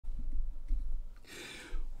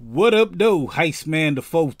What up, though? Heist man, the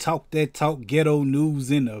foe, talk that talk, ghetto news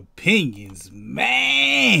and opinions.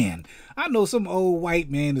 Man, I know some old white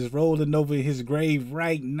man is rolling over his grave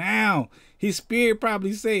right now. His spirit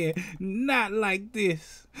probably saying, not like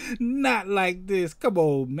this, not like this. Come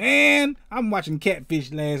on, man. I'm watching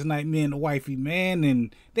Catfish last night, me and the wifey, man,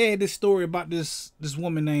 and they had this story about this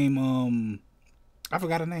woman named, I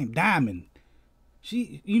forgot her name, Diamond.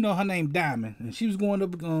 She, you know, her name Diamond, and she was going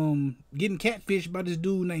up getting catfished by this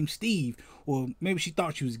dude named Steve, or maybe she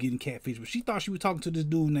thought she was getting catfished, but she thought she was talking to this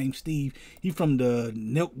dude named Steve. He from the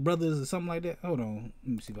Nelk Brothers or something like that. Hold on,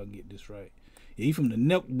 let me see if I can get this right. Yeah, he from the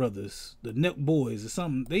Nelk Brothers, the Nelk Boys or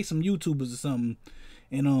something. They some YouTubers or something,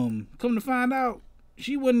 and come to find out,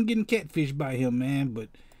 she wasn't getting catfished by him, man. But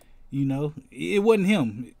you know, it wasn't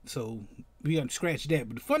him, so we got to scratch that.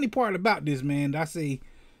 But the funny part about this, man, I say,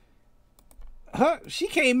 she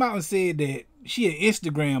came out and said that she an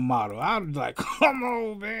Instagram model. I was like, come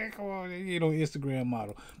on, man, come on, you know, Instagram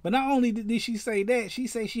model. But not only did she say that, she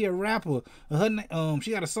say she a rapper.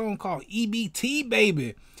 She got a song called E.B.T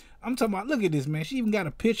Baby. I'm talking about, look at this, man. She even got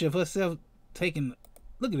a picture of herself taking,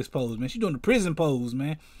 look at this pose, man. She doing the prison pose,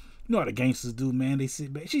 man. You know how the gangsters do, man. They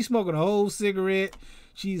sit back. She's smoking a whole cigarette.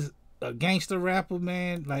 She's a gangster rapper,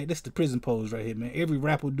 man. Like, that's the prison pose right here, man. Every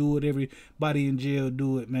rapper do it. Everybody in jail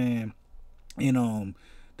do it, man. And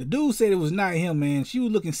the dude said it was not him, man. She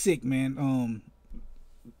was looking sick, man. I'm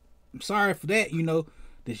sorry for that, you know,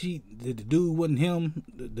 that the dude wasn't him.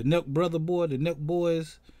 The Nelk brother boy, the Nelk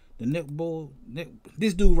boys,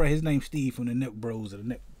 this dude right, his name's Steve from the Nelk Bros, or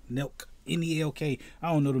the Nelk N-E-L-K.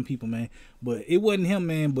 I don't know them people, man, but it wasn't him,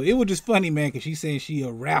 man. But it was just funny, man, because she saying she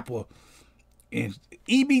a rapper and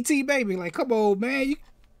E.B.T baby. Like, come on, man, you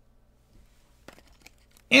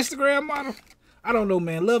Instagram model. I don't know,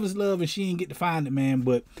 man. Love is love, and she ain't get to find it, man.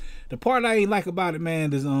 But the part I ain't like about it,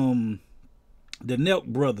 man, is the Nelk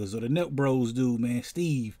brothers, or the Nelk Bros dude, man,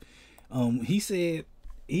 Steve. He said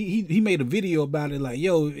he made a video about it, like,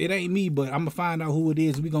 yo, it ain't me, but I'm gonna find out who it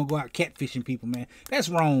is. We gonna go out catfishing people, man. That's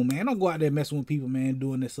wrong, man. Don't go out there messing with people, man,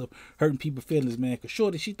 doing this stuff, hurting people's feelings, man. Cause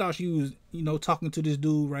shorty, she thought she was, you know, talking to this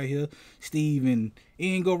dude right here, Steve, and it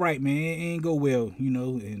ain't go right, man. It ain't go well, you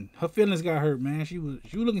know, and her feelings got hurt, man. She was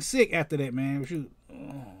looking sick after that, man.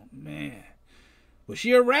 Oh man. But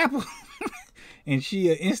she a rapper and she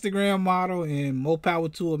an Instagram model, and more power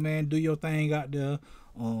to her, man. Do your thing out there.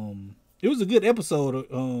 It was a good episode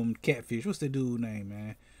of Catfish. What's that dude's name,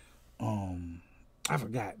 man? I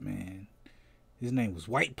forgot, man. His name was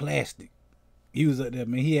White Plastic. He was up there,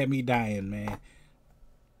 man. He had me dying, man.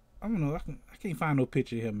 I don't know. I can't find no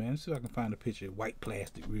picture of him, man. Let's see if I can find a picture of White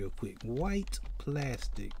Plastic real quick. White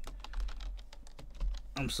Plastic.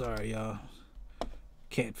 I'm sorry, y'all.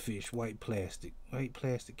 Catfish, White Plastic. White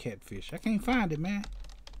Plastic Catfish. I can't find it, man.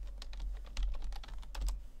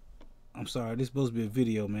 I'm sorry. This is supposed to be a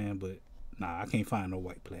video, man, but nah, I can't find no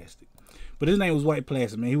White Plastic. But his name was White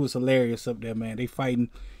Plastic, man. He was hilarious up there, man. They fighting.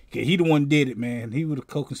 He the one did it, man. He was a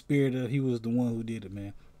co-conspirator. He was the one who did it,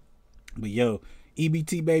 man. But yo,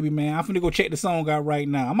 E.B.T baby, man. I'm finna go check the song out right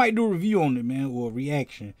now. I might do a review on it, man, or a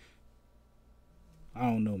reaction. I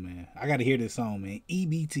don't know, man. I gotta hear this song, man.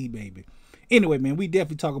 E.B.T baby. Anyway, man, we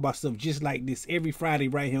definitely talk about stuff just like this every Friday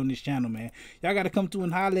right here on this channel, man. Y'all got to come through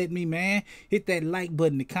and holler at me, man. Hit that like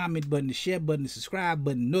button, the comment button, the share button, the subscribe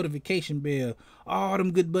button, notification bell. All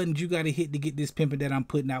them good buttons you got to hit to get this pimping that I'm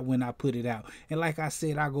putting out when I put it out. And like I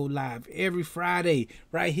said, I go live every Friday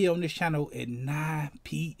right here on this channel at 9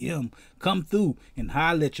 p.m. Come through and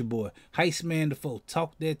holler at your boy. Heist man the foe.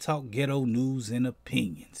 Talk that talk, ghetto news and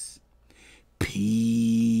opinions. Peace.